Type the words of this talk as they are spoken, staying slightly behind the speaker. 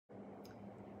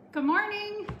Good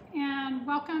morning and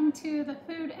welcome to the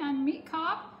Food and Meat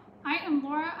Co-op. I am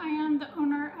Laura, I am the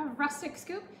owner of Rustic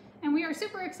Scoop, and we are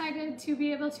super excited to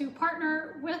be able to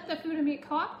partner with the Food and Meat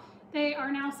Co-op. They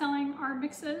are now selling our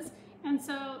mixes, and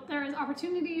so there is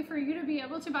opportunity for you to be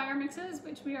able to buy our mixes,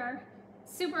 which we are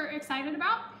super excited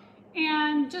about.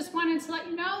 And just wanted to let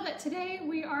you know that today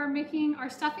we are making our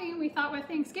stuffing. We thought with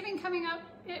Thanksgiving coming up,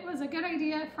 it was a good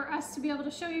idea for us to be able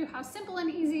to show you how simple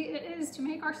and easy it is to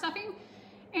make our stuffing.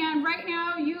 And right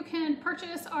now you can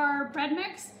purchase our bread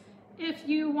mix. If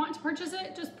you want to purchase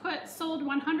it, just put sold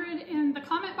 100 in the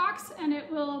comment box and it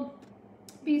will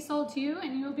be sold to you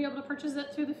and you'll be able to purchase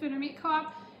it through the Food and Meat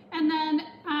Co-op. And then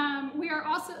they are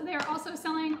also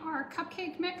selling our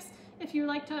cupcake mix. If you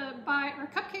like to buy our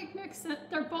cupcake mix,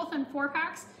 they're both in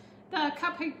 4-packs. The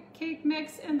cupcake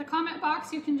mix in the comment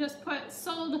box, you can just put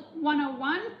sold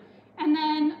 101, and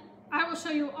then I will show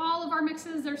you all of our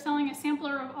mixes. They're selling a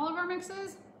sampler of all of our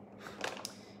mixes.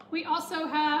 We also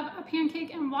have a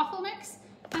pancake and waffle mix,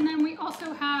 and then we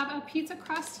also have a pizza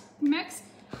crust mix.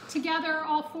 Together,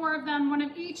 all 4 of them, one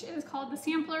of each is called the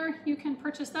sampler. You can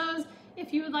purchase those.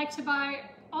 If you would like to buy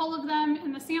all of them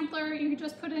in the sampler, you can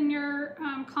just put in your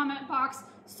comment box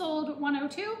sold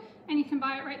 102 and you can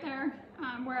buy it right there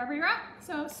wherever you're at.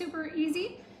 So super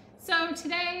easy. So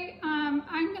today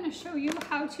I'm going to show you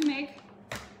how to make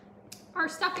our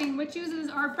stuffing, which uses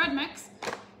our bread mix.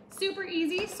 Super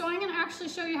easy. So I'm going to actually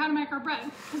show you how to make our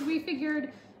bread, because we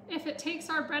figured if it takes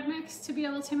our bread mix to be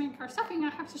able to make our stuffing, I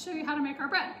have to show you how to make our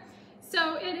bread.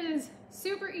 So it is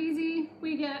super easy.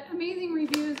 We get amazing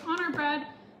reviews on our bread.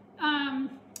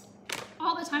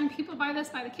 All the time. People buy this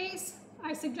by the case.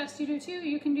 I suggest you do too.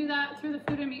 You can do that through the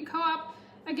Food and Meat Co-op.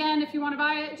 Again, if you want to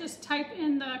buy it, just type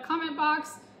in the comment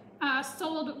box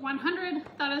sold 100.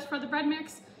 That is for the bread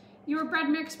mix. Your bread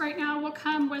mix right now will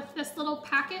come with this little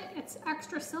packet. It's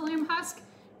extra psyllium husk.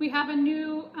 We have a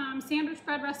new sandwich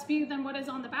bread recipe than what is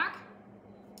on the back.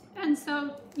 And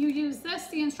so you use this.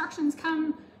 The instructions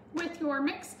come with your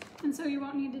mix, and so you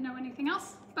won't need to know anything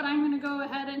else. But I'm going to go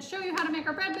ahead and show you how to make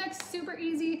our bread mix. Super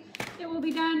easy. It will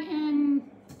be done in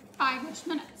 5-ish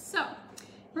minutes. So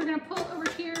we're going to pull over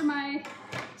here my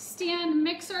stand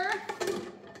mixer.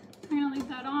 I'm going to leave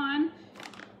that on.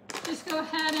 Just go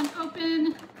ahead and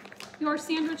open your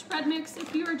sandwich bread mix.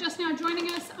 If you are just now joining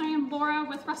us, I am Laura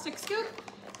with Rustic Scoop,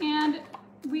 and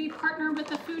we partner with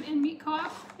the Food and Meat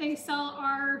Co-op. They sell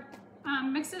our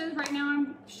mixes. Right now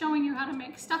I'm showing you how to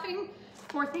make stuffing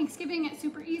for Thanksgiving. It's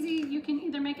super easy. You can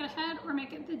either make it ahead or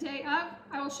make it the day of.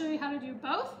 I will show you how to do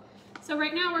both. So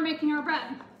right now we're making our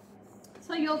bread.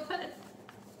 So you'll put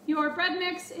your bread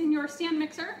mix in your stand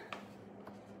mixer.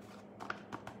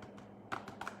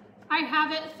 I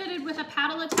have it fitted with a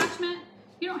paddle attachment.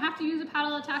 You don't have to use a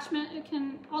paddle attachment. It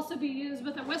can also be used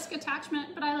with a whisk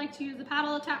attachment, but I like to use the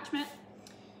paddle attachment.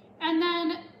 And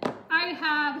then I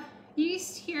have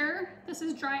yeast here. This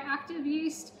is dry active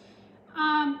yeast.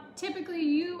 Typically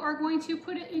you are going to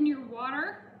put it in your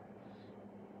water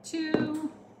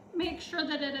to make sure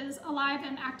that it is alive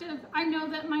and active. I know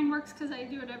that mine works because I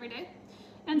do it every day.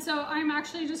 And so I'm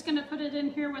actually just going to put it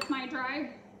in here with my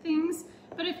dry things.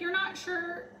 But if you're not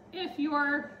sure if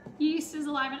your yeast is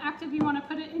alive and active, you want to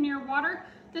put it in your water.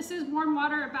 This is warm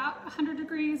water, about 100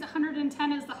 degrees,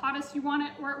 110 is the hottest you want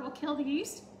it, or it will kill the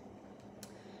yeast.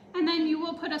 And then you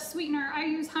will put a sweetener. I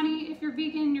use honey. If you're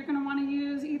vegan, you're going to want to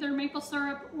use either maple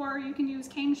syrup or you can use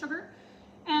cane sugar.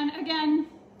 And again,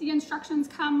 the instructions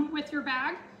come with your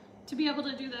bag to be able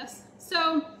to do this.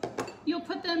 So you'll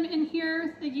put them in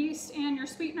here, the yeast and your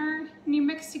sweetener, and you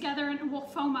mix together and it will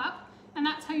foam up. And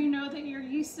that's how you know that your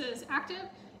yeast is active.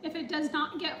 If it does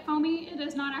not get foamy, it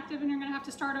is not active and you're going to have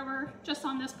to start over just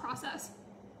on this process.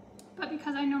 But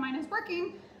because I know mine is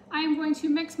working, I am going to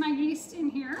mix my yeast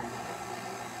in here.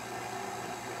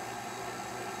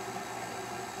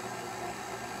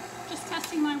 Just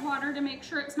testing my water to make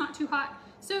sure it's not too hot.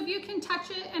 So if you can touch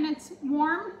it and it's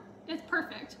warm, it's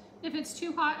perfect. If it's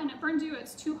too hot and it burns you,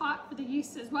 it's too hot for the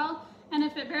yeast as well. And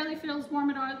if it barely feels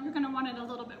warm at all, you're going to want it a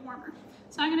little bit warmer.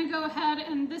 So I'm going to go ahead,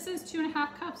 and this is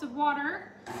 2.5 cups of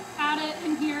water. Add it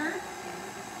in here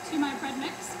to my bread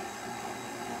mix.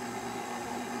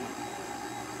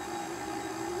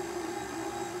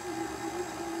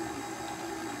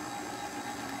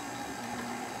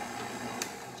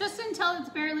 Just until it's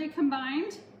barely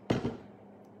combined.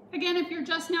 Again, if you're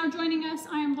just now joining us,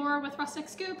 I am Laura with Rustic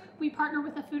Scoop. We partner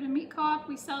with the Food and Meat Co-op.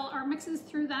 We sell our mixes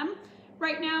through them.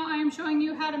 Right now, I am showing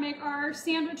you how to make our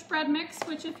sandwich bread mix,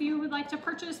 which if you would like to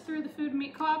purchase through the Food and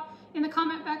Meat Co-op, in the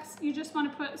comment box, you just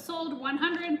want to put sold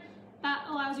 100. That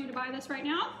allows you to buy this right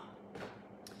now.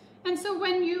 And so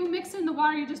when you mix in the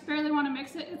water, you just barely want to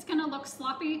mix it. It's gonna look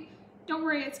sloppy. Don't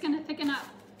worry, it's gonna thicken up.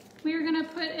 We are gonna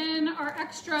put in our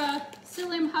extra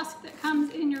psyllium husk that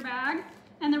comes in your bag,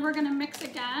 and then we're gonna mix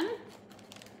again.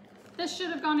 This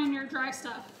should have gone in your dry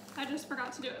stuff. I just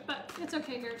forgot to do it, but it's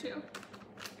okay here too.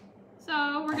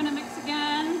 So we're gonna mix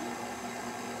again.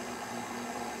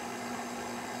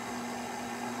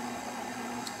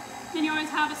 And you always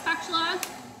have a spatula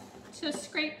to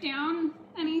scrape down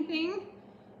anything.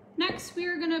 Next, we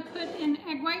are gonna put in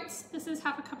egg whites. This is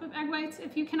half a cup of egg whites.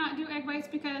 If you cannot do egg whites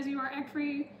because you are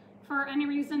egg-free for any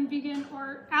reason, vegan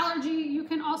or allergy, you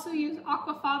can also use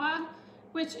aquafaba,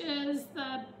 which is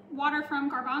the water from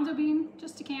garbanzo bean,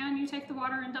 just a can. You take the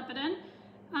water and dump it in.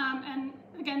 And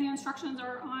again, the instructions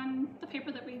are on the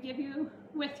paper that we give you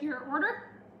with your order.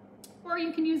 Or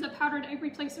you can use a powdered egg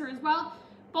replacer as well.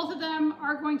 Both of them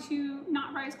are going to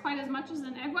not rise quite as much as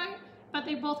an egg white, but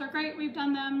they both are great. We've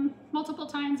done them multiple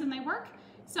times and they work.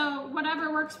 So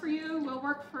whatever works for you will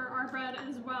work for our bread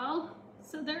as well.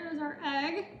 So there is our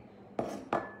egg.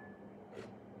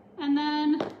 And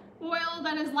then oil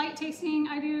that is light tasting.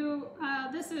 I do,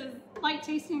 this is light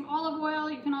tasting olive oil.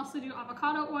 You can also do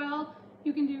avocado oil.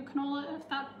 You can do canola if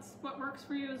that's what works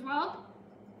for you as well.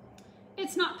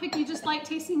 It's not picky, just light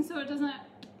tasting so it doesn't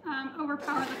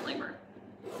overpower the flavor.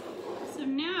 So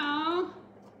now,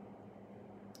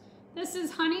 this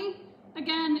is honey.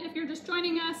 Again, if you're just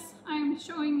joining us, I'm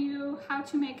showing you how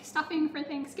to make stuffing for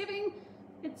Thanksgiving.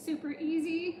 It's super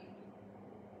easy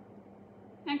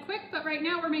and quick, but right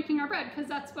now we're making our bread because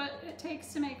that's what it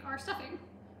takes to make our stuffing.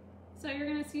 So you're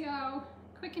gonna see how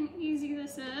quick and easy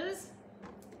this is.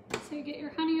 So you get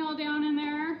your honey all down in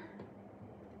there.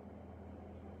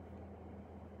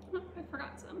 Oh, I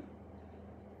forgot some.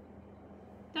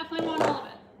 Definitely want all of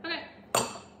it. Okay.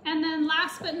 And then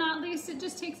last but not least, it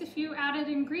just takes a few added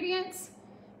ingredients.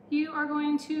 You are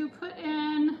going to put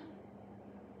in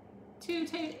 2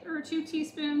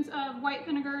 teaspoons of white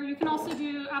vinegar. You can also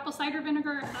do apple cider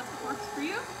vinegar if that's what works for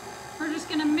you. We're just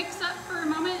gonna mix up for a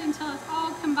moment until it's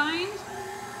all combined.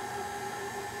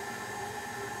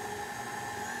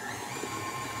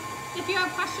 If you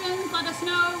have questions, let us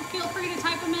know. Feel free to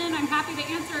type them in. I'm happy to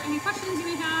answer any questions you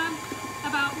may have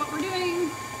about what we're doing,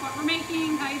 what we're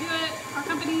making, how you do it, our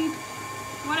company,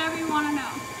 whatever you want to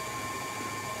know.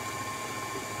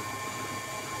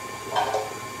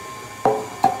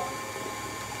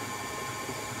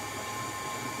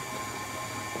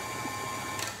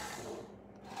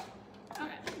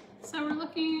 Okay, so we're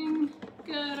looking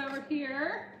good over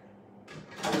here.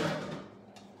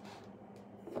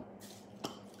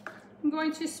 I'm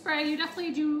going to spray. You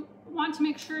definitely do want to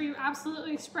make sure you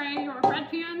absolutely spray your bread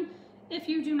pan. If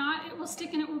you do not, it will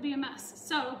stick and it will be a mess.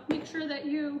 So make sure that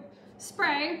you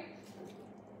spray.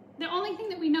 The only thing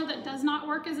that we know that does not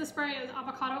work as a spray is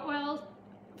avocado oil.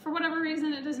 For whatever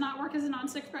reason, it does not work as a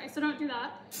non-stick spray, so don't do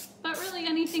that. But really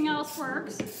anything else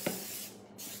works.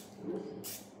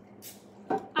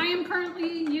 I am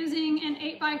currently using an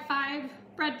 8x5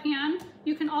 bread pan.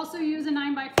 You can also use a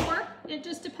 9x4. It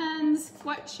just depends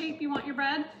what shape you want your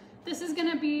bread. This is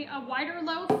gonna be a wider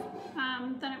loaf,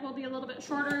 then it will be a little bit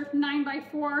shorter.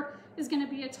 9x4 is gonna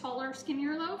be a taller,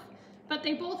 skinnier loaf, but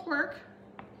they both work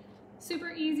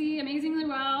super easy, amazingly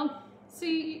well. So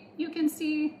you can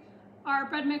see our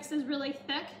bread mix is really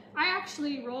thick. I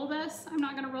actually roll this. I'm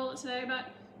not gonna roll it today,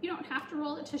 but you don't have to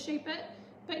roll it to shape it,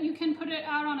 but you can put it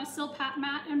out on a silpat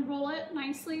mat and roll it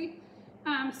nicely.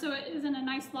 So it isn't a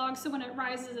nice log, so when it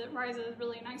rises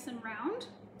really nice and round.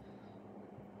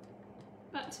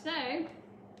 But today,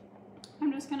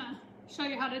 I'm just gonna show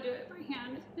you how to do it by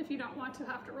hand if you don't want to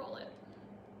have to roll it.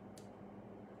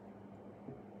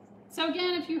 So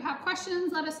again, if you have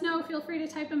questions, let us know. Feel free to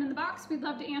type them in the box. We'd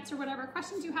love to answer whatever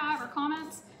questions you have or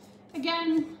comments.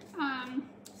 Again,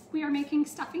 we are making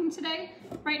stuffing today.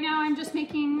 Right now, I'm just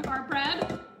making our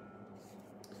bread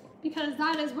because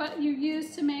that is what you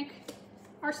use to make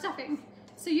our stuffing.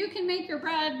 So you can make your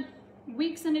bread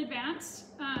weeks in advance.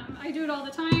 I do it all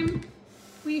the time.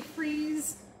 We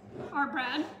freeze our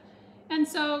bread. And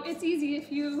so it's easy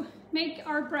if you make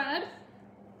our bread.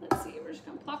 Let's see, we're just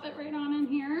gonna plop it right on in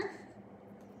here.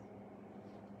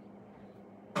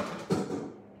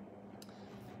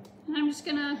 And I'm just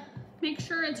gonna make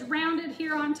sure it's rounded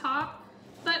here on top.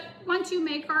 But once you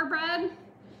make our bread,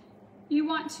 you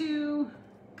want to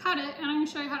cut it, and I'm gonna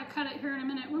show you how to cut it here in a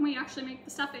minute when we actually make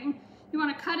the stuffing. You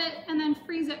wanna cut it and then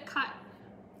freeze it cut,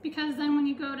 because then when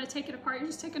you go to take it apart, you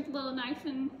just take a little knife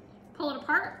and pull it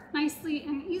apart nicely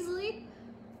and easily.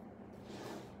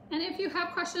 And if you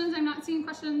have questions, I'm not seeing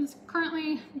questions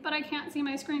currently, but I can't see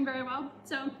my screen very well.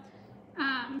 So,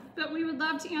 but we would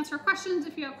love to answer questions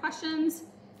if you have questions.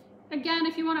 Again,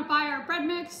 if you want to buy our bread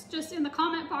mix, just in the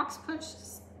comment box,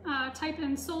 type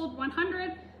in sold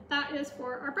 100. That is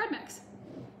for our bread mix.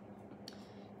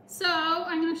 So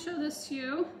I'm going to show this to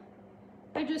you.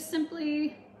 I just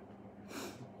simply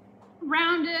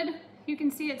rounded. You can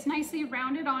see it's nicely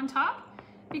rounded on top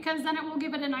because then it will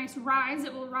give it a nice rise.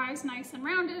 It will rise nice and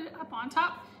rounded up on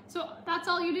top. So that's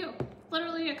all you do.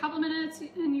 Literally a couple minutes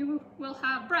and you will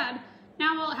have bread.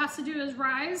 Now all it has to do is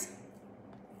rise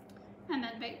and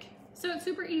then bake. So it's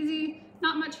super easy,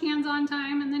 not much hands-on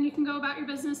time, and then you can go about your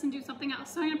business and do something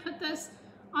else. So I'm gonna put this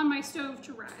on my stove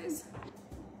to rise.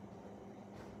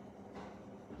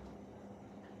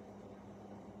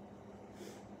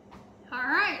 All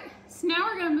right, so now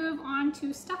we're gonna move on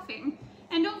to stuffing.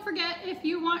 And don't forget, if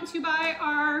you want to buy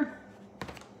our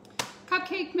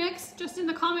cupcake mix, just in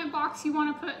the comment box, you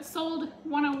wanna put sold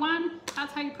 101.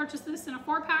 That's how you purchase this in a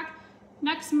 4-pack.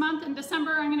 Next month in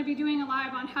December, I'm gonna be doing a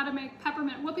live on how to make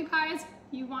peppermint whoopie pies.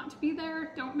 You want to be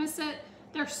there, don't miss it.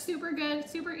 They're super good,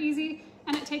 super easy,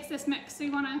 and it takes this mix. So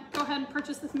you wanna go ahead and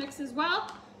purchase this mix as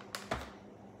well.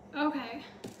 Okay,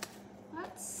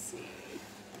 let's see.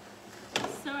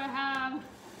 So I have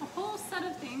a whole set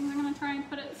of things. I'm gonna try and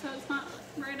put it so it's not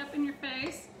right up in your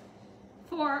face.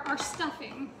 For our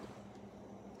stuffing,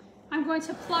 I'm going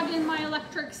to plug in my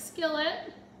electric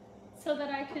skillet so that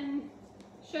I can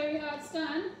show you how it's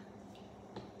done.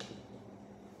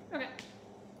 Okay,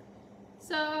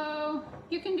 so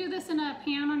you can do this in a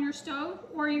pan on your stove,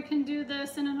 or you can do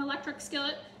this in an electric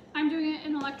skillet. I'm doing it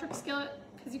in an electric skillet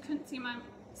because you couldn't see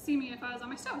me if I was on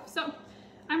my stove. So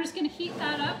I'm just gonna heat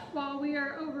that up while we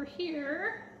are over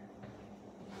here.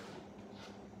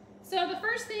 So the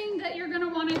first thing that you're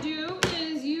gonna wanna do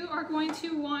is you are going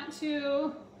to want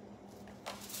to,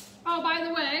 oh, by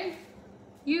the way,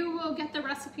 you will get the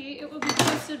recipe. It will be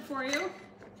posted for you.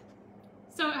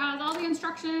 So it has all the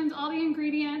instructions, all the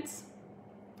ingredients,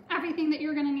 everything that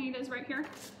you're gonna need is right here.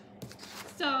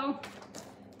 So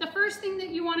the first thing that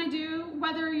you wanna do,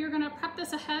 whether you're gonna prep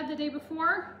this ahead the day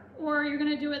before or you're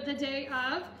gonna do it the day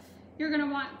of, you're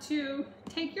gonna want to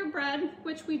take your bread,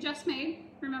 which we just made.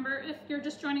 Remember, if you're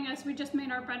just joining us, we just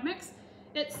made our bread mix.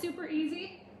 It's super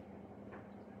easy.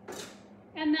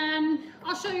 And then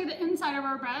I'll show you the inside of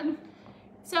our bread.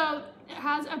 So it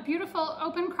has a beautiful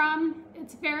open crumb.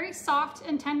 It's very soft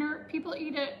and tender. People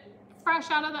eat it fresh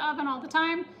out of the oven all the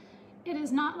time. It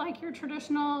is not like your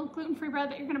traditional gluten-free bread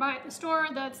that you're gonna buy at the store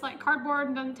that's like cardboard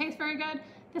and doesn't taste very good.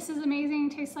 This is amazing,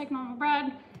 tastes like normal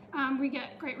bread. We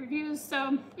get great reviews.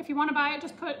 So if you wanna buy it,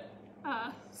 just put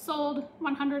sold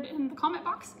 100 in the comment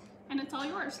box and it's all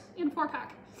yours in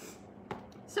 4-pack.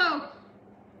 So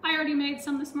I already made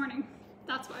some this morning.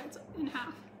 That's why it's in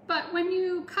half. But when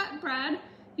you cut bread,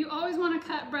 you always want to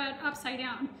cut bread upside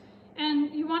down.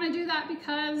 And you want to do that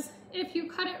because if you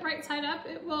cut it right side up,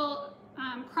 it will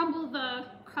crumble the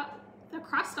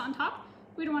crust on top.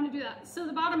 We don't want to do that. So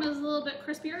the bottom is a little bit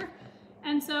crispier.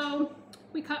 And so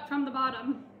we cut from the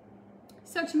bottom.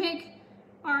 So to make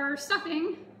our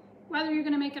stuffing, whether you're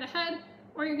going to make it ahead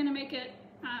or you're going to make it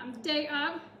day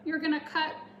of, you're going to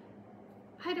cut,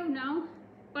 I don't know,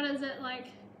 what is it, like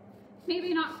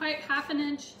maybe not quite ½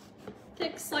 inch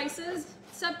thick slices.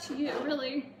 It's up to you,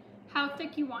 really, how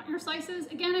thick you want your slices.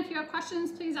 Again, if you have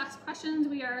questions, please ask questions.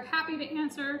 We are happy to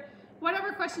answer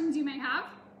whatever questions you may have.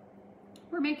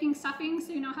 We're making stuffing,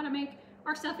 so you know how to make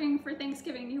our stuffing for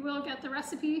Thanksgiving. You will get the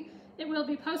recipe. It will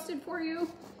be posted for you.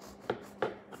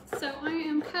 So I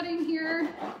am cutting here,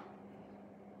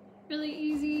 really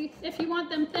easy. If you want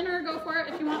them thinner, go for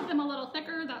it. If you want them a little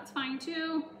thicker, that's fine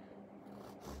too.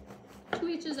 To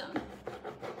each his own.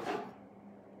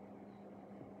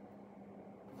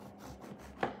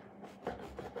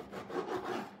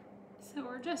 So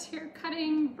we're just here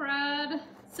cutting bread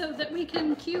so that we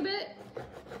can cube it.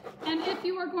 And if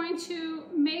you are going to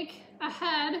make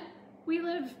ahead, we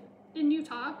live in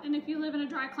Utah, and if you live in a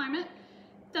dry climate,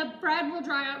 the bread will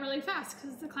dry out really fast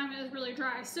because the climate is really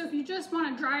dry. So if you just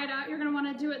want to dry it out, you're going to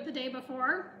want to do it the day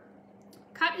before.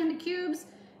 Cut into cubes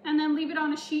and then leave it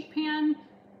on a sheet pan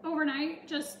overnight,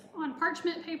 just on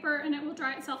parchment paper, and it will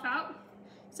dry itself out.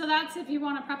 So that's if you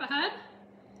want to prep ahead.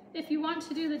 If you want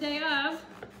to do the day of,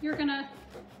 you're gonna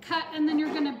cut and then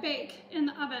you're gonna bake in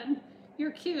the oven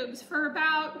your cubes for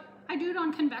about, I do it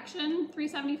on convection,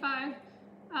 375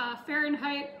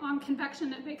 Fahrenheit on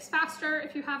convection. It bakes faster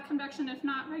if you have convection. If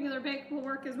not, regular bake will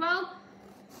work as well.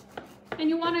 And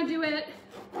you want to do it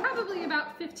probably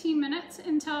about 15 minutes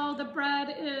until the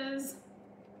bread is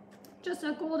just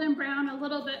a golden brown, a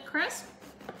little bit crisp.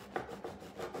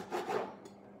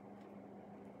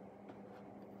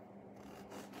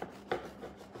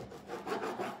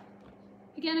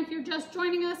 Again, if you're just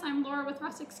joining us, I'm Laura with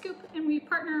Rustic Scoop, and we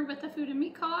partner with the Food and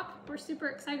Meat Co-op. We're super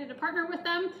excited to partner with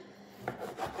them.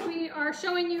 We are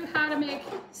showing you how to make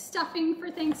stuffing for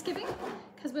Thanksgiving,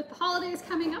 because with the holidays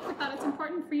coming up, we thought it's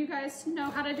important for you guys to know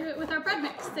how to do it with our bread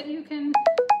mix that you can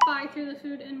buy through the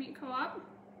Food and Meat Co-op.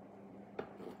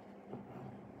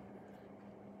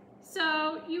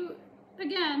 So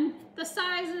again, the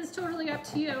size is totally up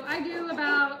to you. I do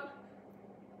about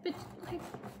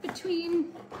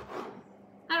between,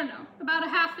 I don't know, about a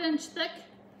 1/2 inch thick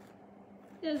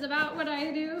is about what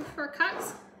I do for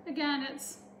cuts. Again,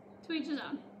 it's to each his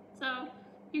own. So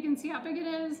you can see how big it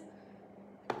is.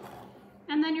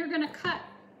 And then you're gonna cut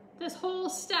this whole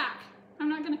stack. I'm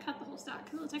not gonna cut the whole stack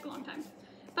because it'll take a long time.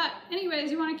 But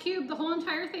anyways, you wanna cube the whole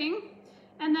entire thing.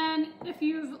 And then if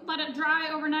you've let it dry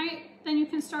overnight, then you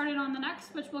can start it on the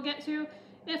next, which we'll get to.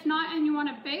 If not, and you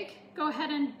wanna bake, go ahead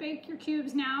and bake your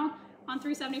cubes now on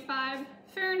 375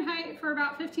 Fahrenheit for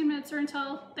about 15 minutes or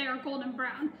until they are golden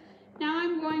brown. Now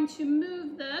I'm going to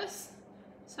move this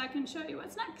so I can show you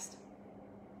what's next.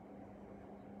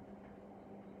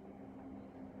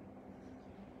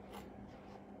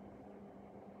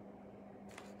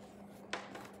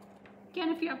 Again,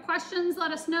 if you have questions,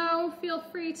 let us know. Feel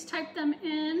free to type them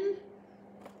in.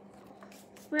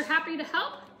 We're happy to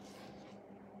help.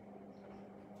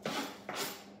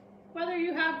 Whether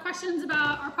you have questions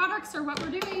about our products or what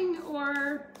we're doing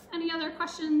or any other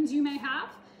questions you may have,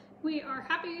 we are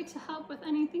happy to help with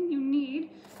anything you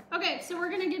need. Okay, so we're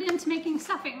gonna get into making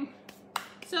stuffing.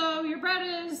 So your bread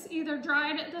is either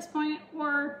dried at this point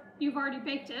or you've already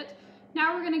baked it.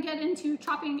 Now we're gonna get into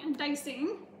chopping and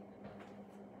dicing.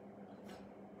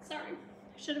 Sorry,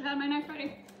 I should have had my knife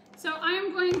ready. So I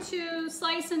am going to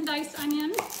slice and dice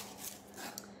onion.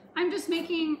 I'm just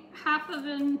making half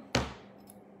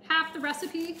the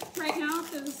recipe right now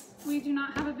because we do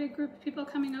not have a big group of people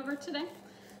coming over today.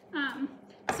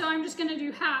 So I'm just gonna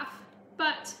do half,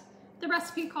 but the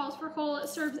recipe calls for whole. It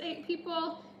serves 8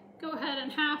 people. Go ahead and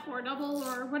half or double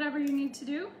or whatever you need to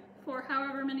do for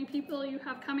however many people you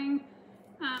have coming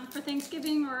for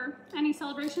Thanksgiving or any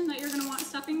celebration that you're gonna want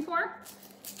stuffing for.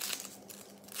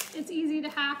 It's easy to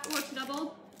half or to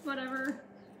double, whatever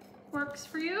works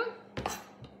for you.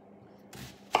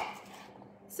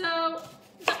 So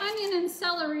the onion and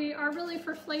celery are really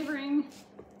for flavoring,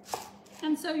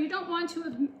 and so you don't want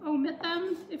to omit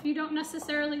them. If you don't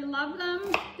necessarily love them,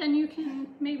 then you can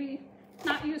maybe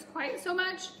not use quite so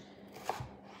much.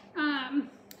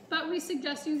 But we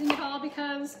suggest using it all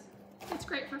because it's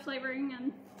great for flavoring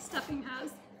and stuffing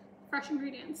has fresh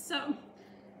ingredients. So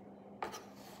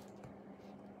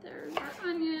there's our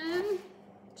onion,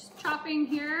 just chopping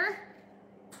here.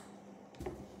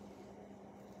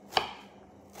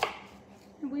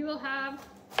 And we will have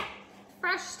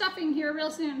fresh stuffing here real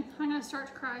soon. I'm gonna start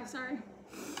to cry, sorry.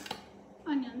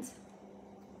 Onions.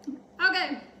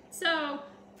 Okay, so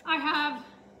I have,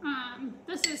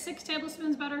 this is 6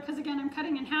 tablespoons butter because again, I'm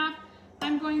cutting in half.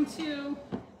 I'm going to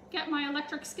get my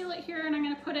electric skillet here and I'm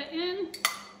gonna put it in.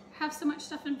 I have so much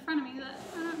stuff in front of me that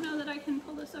I don't know that I can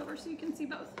pull this over so you can see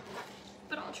both,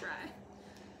 but I'll try.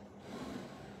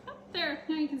 Oh, there,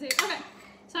 now you can see it. Okay,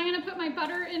 so I'm gonna put my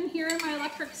butter in here in my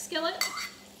electric skillet.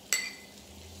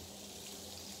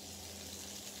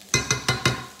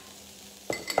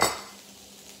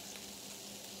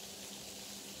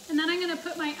 And then I'm gonna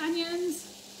put my onions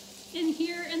in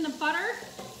here in the butter.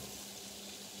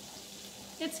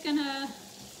 It's gonna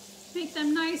make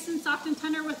them nice and soft and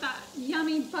tender with that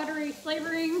yummy buttery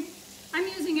flavoring. I'm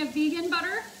using a vegan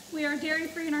butter. We are dairy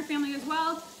free in our family as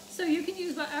well. So you can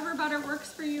use whatever butter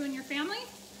works for you and your family.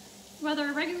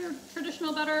 Whether regular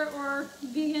traditional butter or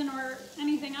vegan or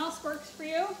anything else works for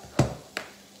you.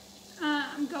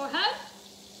 Go ahead.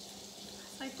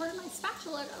 It's like, where did my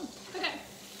spatula go? Okay.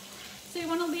 So you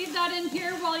want to leave that in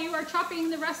here while you are chopping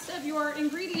the rest of your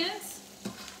ingredients.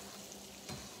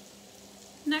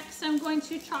 Next, I'm going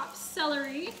to chop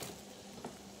celery.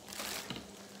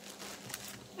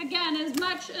 Again, as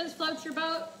much as floats your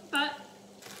boat, but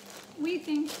we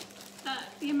think that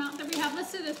the amount that we have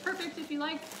listed is perfect if you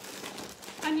like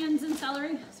onions and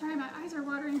celery. Sorry, my eyes are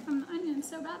watering from the onions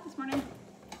so bad this morning.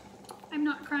 I'm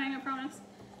not crying, I promise.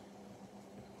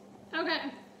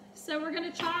 Okay, so we're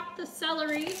gonna chop the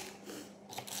celery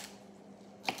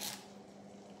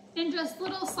in just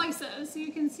little slices. So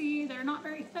you can see they're not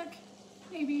very thick,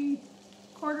 maybe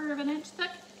 1/4 of an inch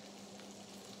thick.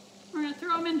 We're gonna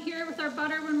throw them in here with our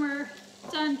butter when we're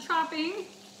done chopping.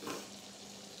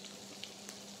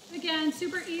 Again,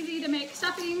 super easy to make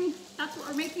stuffing. That's what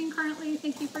we're making currently.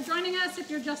 Thank you for joining us. If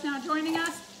you're just now joining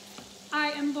us,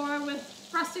 I am Laura with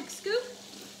Rustic Scoop,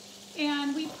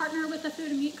 and we partner with the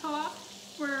Food and Meat Co-op.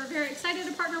 We're very excited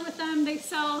to partner with them. They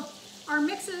sell our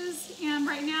mixes, and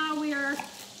right now we are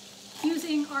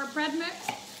using our bread mix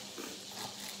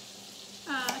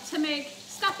to make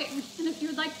stuffing. And if you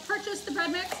would like to purchase the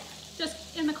bread mix,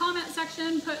 just in the comment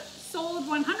section put sold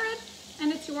 100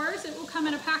 and it's yours. It will come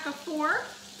in a pack of 4.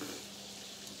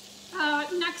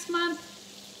 Next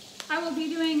month I will be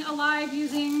doing a live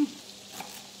using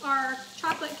our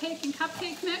chocolate cake and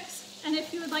cupcake mix, and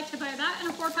if you would like to buy that in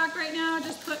a 4-pack right now,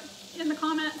 just put in the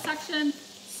comment section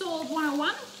sold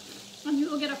 101 and you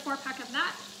will get a 4-pack of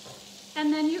that.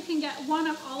 And then you can get one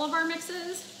of all of our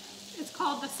mixes. It's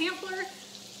called the sampler,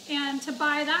 and to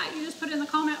buy that you just put in the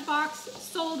comment box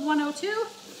sold 102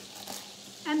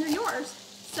 and they're yours.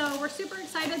 So we're super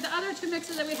excited. The other 2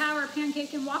 mixes that we have are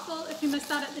pancake and waffle, if you missed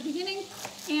that at the beginning,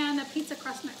 and a pizza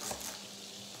crust mix.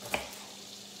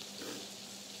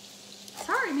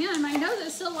 Sorry, man, my nose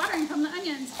is still watering from the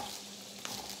onions.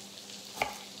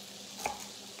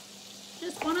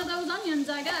 Just one of those onions,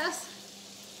 I guess.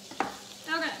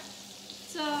 Okay,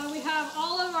 so we have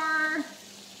all of our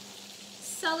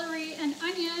celery and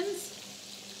onions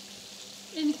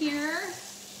in here.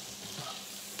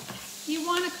 You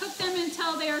want to cook them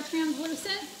until they are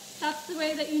translucent. That's the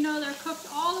way that you know they're cooked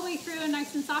all the way through and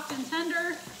nice and soft and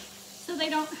tender, so they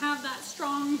don't have that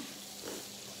strong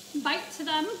bite to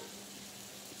them.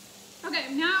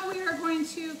 Okay, now we are going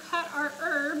to cut our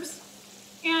herbs,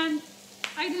 and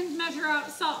I didn't measure out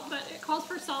salt, but it calls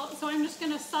for salt, so I'm just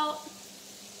going to salt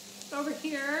over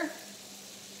here.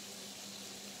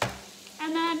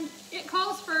 And then it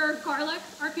calls for garlic.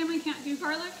 Our family can't do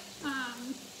garlic,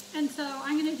 and so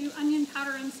I'm going to do onion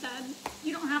powder instead.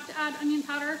 You don't have to add onion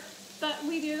powder, but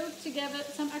we do to give it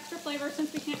some extra flavor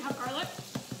since we can't have garlic.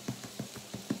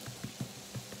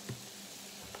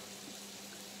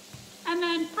 And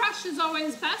then fresh is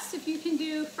always best. If you can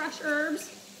do fresh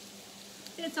herbs,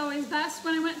 it's always best.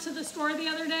 When I went to the store the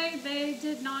other day, they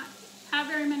did not have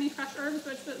very many fresh herbs,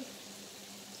 which was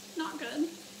not good.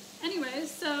 Anyways,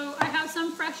 so I have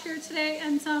some fresh here today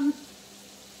and some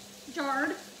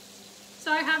jarred.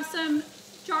 So I have some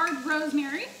jarred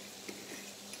rosemary,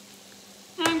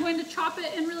 and I'm going to chop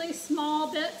it in really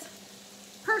small bits.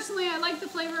 Personally, I like the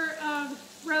flavor of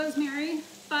rosemary,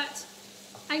 but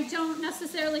I don't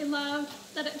necessarily love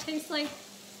that it tastes like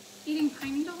eating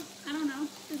pine needles. I don't know.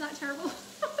 Is that terrible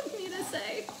of me to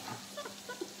say?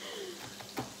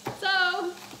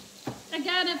 So,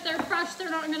 again, if they're fresh,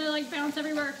 they're not going to like bounce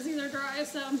everywhere because these are dry,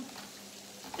 so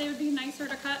they would be nicer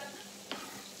to cut.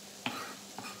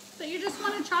 But you just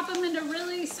want to chop them into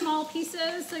really small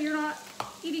pieces so you're not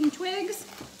eating twigs.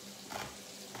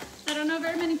 I don't know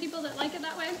very many people that like it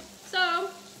that way. So,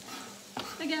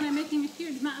 again, I'm making a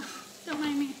huge mess. Don't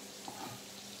mind me.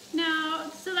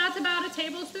 Now, so that's about a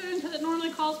tablespoon because it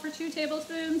normally calls for 2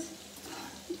 tablespoons.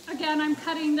 Again, I'm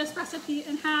cutting this recipe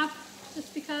in half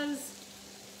just because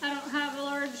I don't have a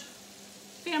large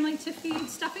family to feed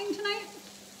stuffing tonight.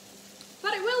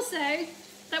 But I will say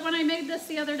that when I made this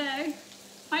the other day,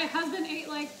 my husband ate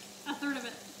like a third of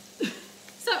it.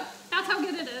 So that's how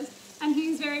good it is, and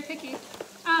he's very picky.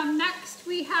 Next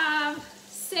we have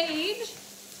sage.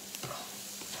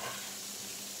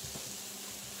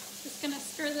 Just gonna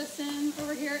stir this in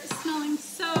over here. It's smelling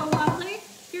so lovely.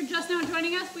 If you're just now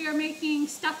joining us, we are making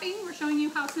stuffing. We're showing you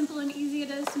how simple and easy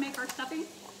it is to make our stuffing.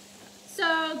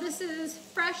 So this is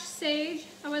fresh sage.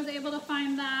 I was able to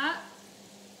find that.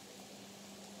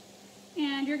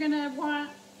 And you're gonna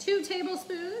want 2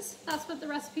 tablespoons. That's what the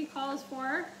recipe calls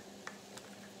for.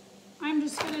 I'm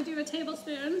just gonna do a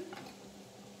tablespoon.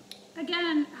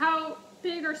 Again, how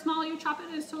big or small you chop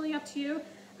it is totally up to you.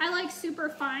 I like super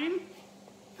fine.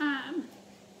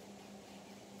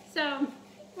 So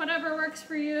whatever works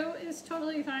for you is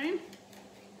totally fine.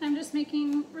 I'm just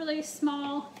making really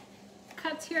small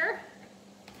cuts here.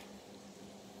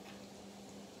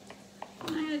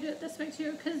 And I'm gonna do it this way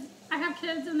too because I have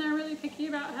kids and they're really picky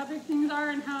about how big things are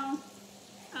and how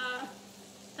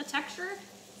the texture.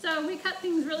 So we cut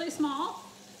things really small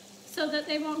so that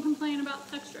they won't complain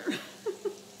about texture.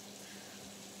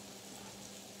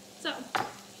 So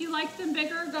if you like them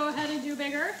bigger, go ahead and do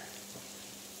bigger.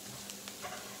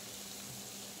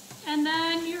 And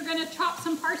then you're gonna chop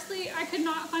some parsley. I could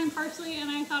not find parsley and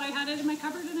I thought I had it in my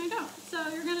cupboard and I don't. So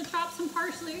you're gonna chop some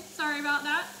parsley, sorry about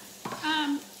that.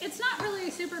 It's not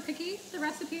really super picky, the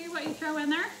recipe, what you throw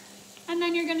in there. And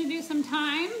then you're gonna do some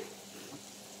thyme.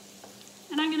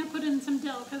 And I'm gonna put in some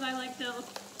dill because I like dill.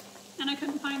 And I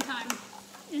couldn't find thyme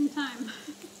in time.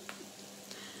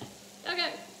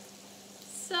 Okay,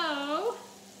 so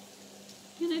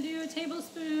I'm gonna do a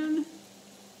tablespoon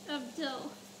of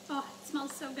dill. Oh, it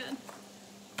smells so good.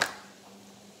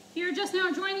 If you're just now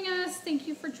joining us, thank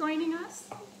you for joining us.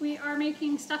 We are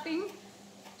making stuffing,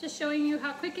 just showing you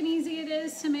how quick and easy it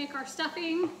is to make our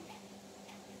stuffing.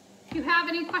 If you have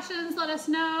any questions, let us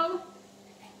know.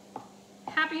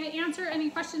 Happy to answer any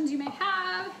questions you may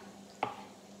have.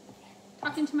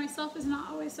 Talking to myself is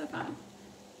not always so fun.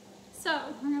 So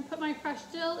I'm gonna put my fresh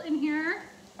dill in here.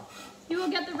 You will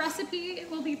get the recipe,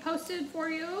 it will be posted for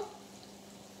you.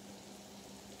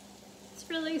 It's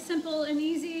really simple and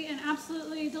easy and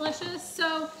absolutely delicious.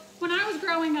 So when I was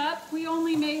growing up, we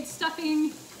only made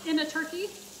stuffing in a turkey.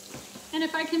 And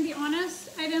if I can be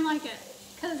honest, I didn't like it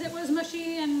because it was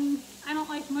mushy and I don't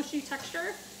like mushy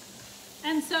texture.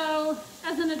 And so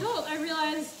as an adult, I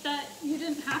realized that you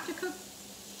didn't have to cook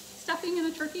stuffing in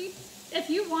a turkey. If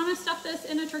you want to stuff this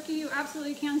in a turkey, you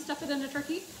absolutely can stuff it in a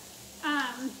turkey.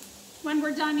 When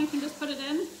we're done, you can just put it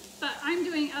in. But I'm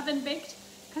doing oven baked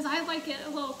because I like it a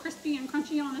little crispy and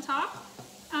crunchy on the top.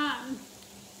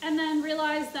 And then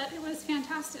realized that it was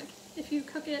fantastic if you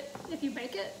cook it, if you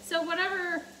bake it. So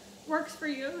whatever works for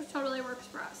you totally works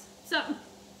for us. So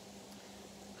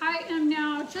I am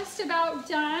now just about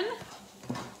done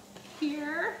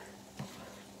here.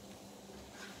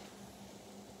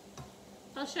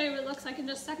 I'll show you what it looks like in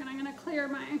just a second. I'm going to clear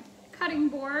my cutting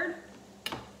board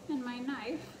and my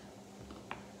knife.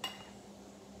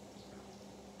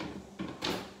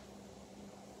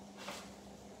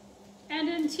 And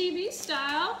in TV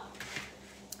style,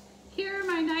 here are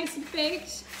my nice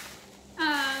baked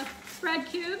bread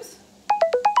cubes.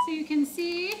 So you can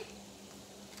see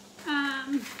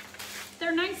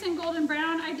they're nice and golden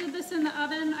brown. I did this in the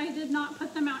oven. I did not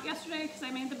put them out yesterday because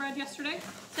I made the bread yesterday,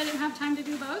 so I didn't have time to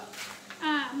do both.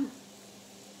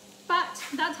 But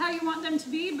that's how you want them to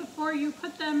be before you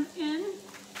put them in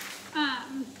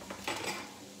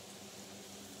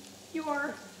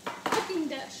your cooking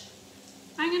dish.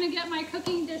 I'm gonna get my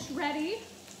cooking dish ready.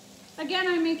 Again,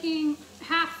 I'm making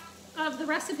half of the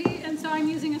recipe, and so I'm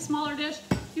using a smaller dish.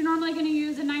 You're normally gonna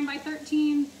use a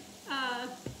 9x13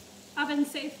 oven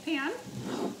safe pan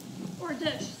or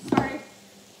dish, sorry.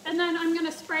 And then I'm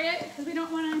gonna spray it because we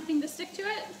don't want anything to stick to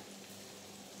it.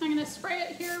 I'm gonna spray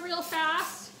it here real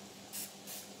fast.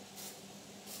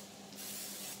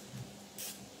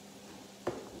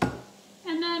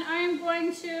 And then I'm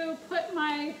going to put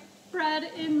my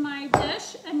bread in my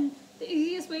dish, and the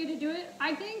easiest way to do it,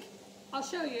 I think, I'll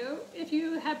show you. If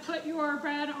you had put your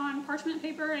bread on parchment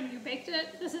paper and you baked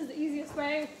it, this is the easiest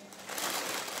way.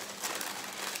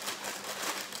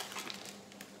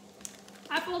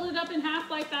 I fold it up in half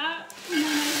like that, and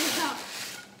then I use it up.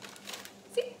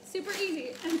 See, super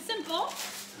easy and simple.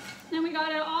 Then we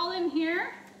got it all in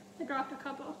here. I dropped a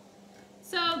couple.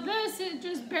 So this, it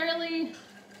just barely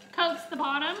coats the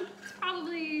bottom. It's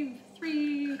probably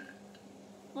 3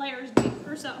 layers deep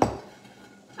or so.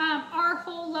 Our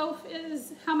whole loaf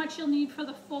is how much you'll need for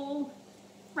the full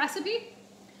recipe.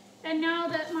 And now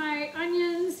that my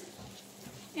onions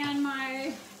and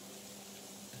my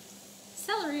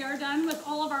celery are done with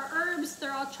all of our herbs,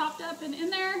 they're all chopped up and in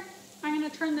there, I'm going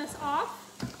to turn this off.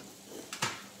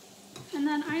 And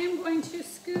then I am going to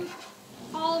scoop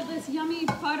all of this yummy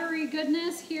buttery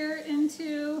goodness here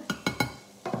into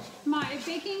my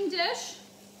baking dish.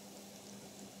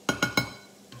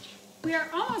 We are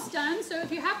almost done, so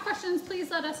if you have questions,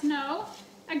 please let us know.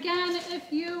 Again,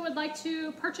 if you would like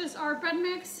to purchase our bread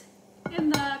mix, in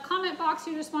the comment box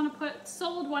you just want to put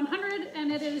sold 100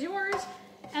 and it is yours.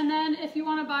 And then if you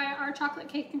want to buy our chocolate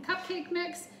cake and cupcake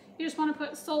mix, you just want to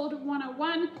put sold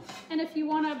 101. And if you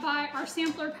want to buy our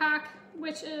sampler pack,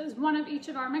 which is one of each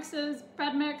of our mixes,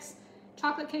 bread mix,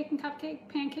 chocolate cake and cupcake,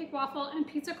 pancake waffle, and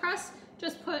pizza crust,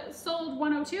 just put sold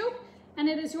 102 and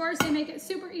it is yours. They make it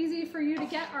super easy for you to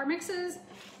get our mixes.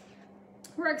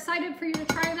 We're excited for you to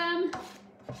try them.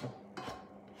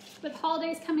 With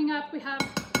holidays coming up, we have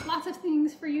lots of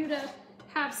things for you to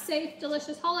have safe,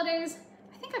 delicious holidays.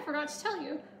 I think I forgot to tell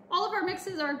you, all of our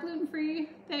mixes are gluten-free.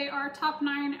 They are top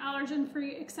 9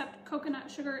 allergen-free except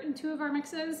coconut sugar in 2 of our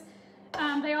mixes.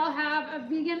 They all have a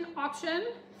vegan option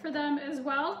for them as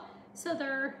well, so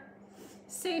they're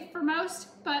safe for most.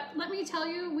 But let me tell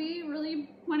you, we really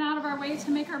went out of our way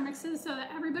to make our mixes so that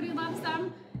everybody loves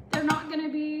them. They're not going to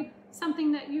be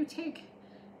something that you take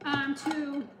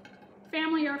to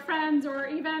family or friends or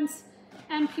events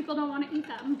and people don't want to eat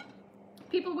them.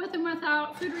 People with and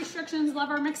without food restrictions love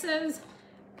our mixes.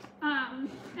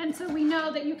 And so we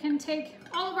know that you can take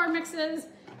all of our mixes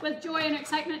with joy and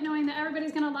excitement, knowing that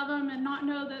everybody's gonna love them and not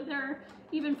know that they're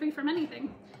even free from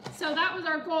anything. So that was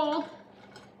our goal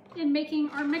in making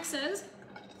our mixes.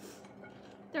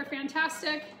 They're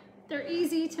fantastic. They're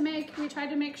easy to make. We tried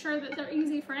to make sure that they're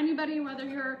easy for anybody, whether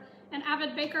you're an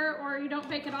avid baker or you don't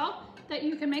bake at all, that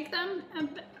you can make them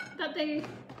and that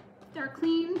they're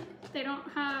clean. They don't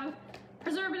have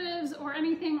preservatives or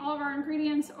anything. All of our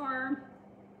ingredients are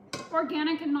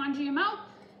organic and non-GMO.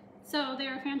 So they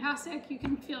are fantastic. You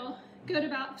can feel good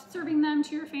about serving them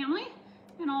to your family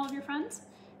and all of your friends.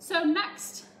 So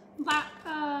next,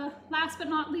 last but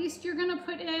not least, you're gonna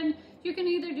put in, you can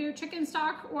either do chicken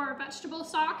stock or vegetable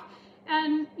stock,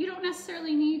 and you don't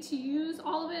necessarily need to use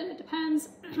all of it. It depends,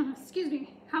 excuse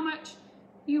me, how much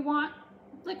you want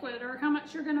liquid or how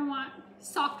much you're gonna want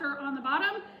softer on the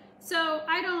bottom. So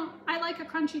I like a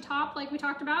crunchy top like we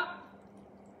talked about.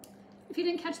 If you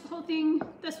didn't catch the whole thing,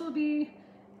 this will be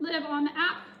live on the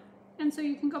app, and so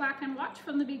you can go back and watch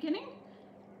from the beginning.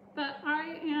 But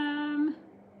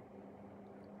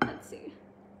let's see.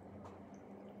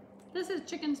 This is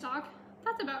chicken stock.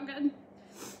 That's about good.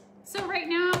 So right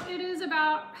now it is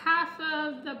about half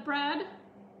of the bread.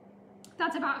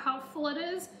 That's about how full it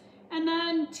is. And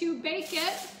then to bake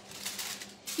it,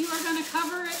 you are going to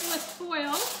cover it with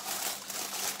foil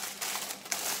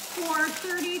for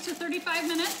 30 to 35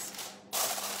 minutes.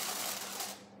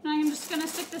 And I'm just going to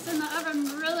stick this in the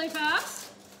oven really fast.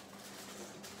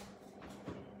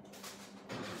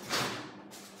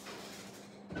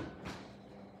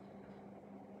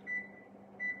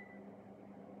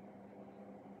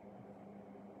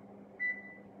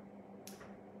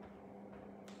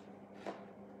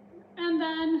 And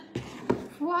then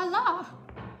voila,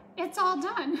 it's all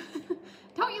done.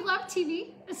 Don't you love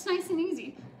TV? It's nice and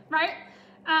easy, right?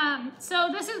 So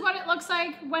this is what it looks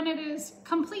like when it is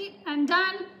complete and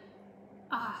done.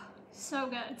 Ah, so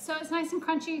good. So it's nice and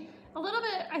crunchy. A little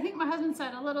bit, I think my husband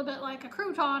said, a little bit like a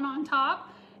crouton on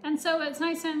top. And so it's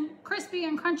nice and crispy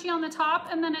and crunchy on the top,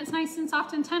 and then it's nice and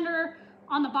soft and tender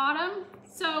on the bottom.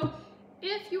 So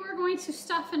if you are going to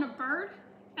stuff in a bird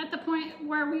at the point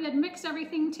where we had mixed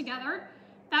everything together,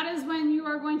 that is when you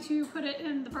are going to put it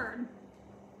in the bird.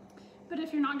 But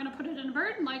if you're not going to put it in a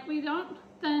bird, like we don't,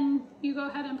 then you go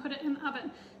ahead and put it in the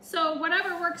oven. So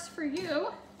whatever works for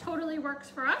you totally works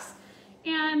for us.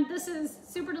 And this is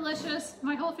super delicious.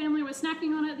 My whole family was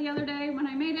snacking on it the other day when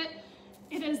I made it.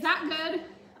 It is that good.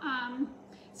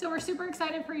 So we're super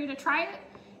excited for you to try it.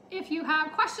 If you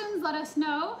have questions, let us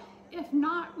know. If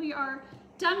not, we are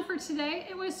done for today.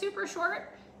 It was super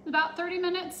short, about 30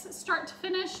 minutes start to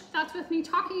finish. That's with me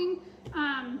talking.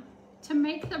 To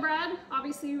make the bread,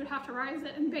 obviously you would have to rise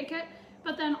it and bake it,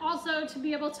 but then also to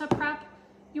be able to prep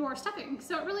your stuffing.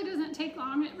 So it really doesn't take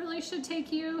long. It really should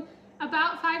take you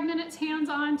about 5 minutes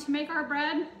hands-on to make our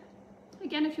bread.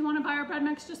 Again, if you want to buy our bread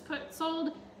mix, just put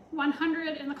sold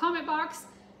 100 in the comment box.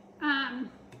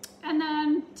 And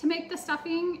then to make the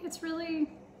stuffing, it's really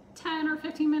 10 or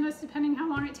 15 minutes, depending how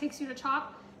long it takes you to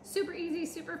chop. Super easy,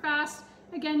 super fast.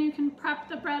 Again, you can prep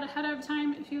the bread ahead of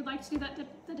time if you'd like to do that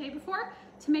the day before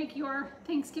to make your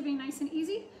Thanksgiving nice and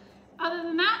easy. Other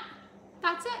than that,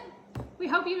 that's it. We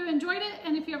hope you enjoyed it,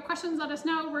 and if you have questions, let us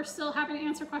know. We're still happy to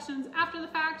answer questions after the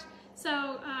fact,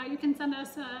 so you can send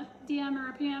us a DM or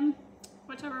a PM,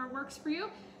 whichever works for you,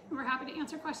 and we're happy to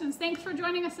answer questions. Thanks for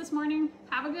joining us this morning.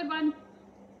 Have a good one.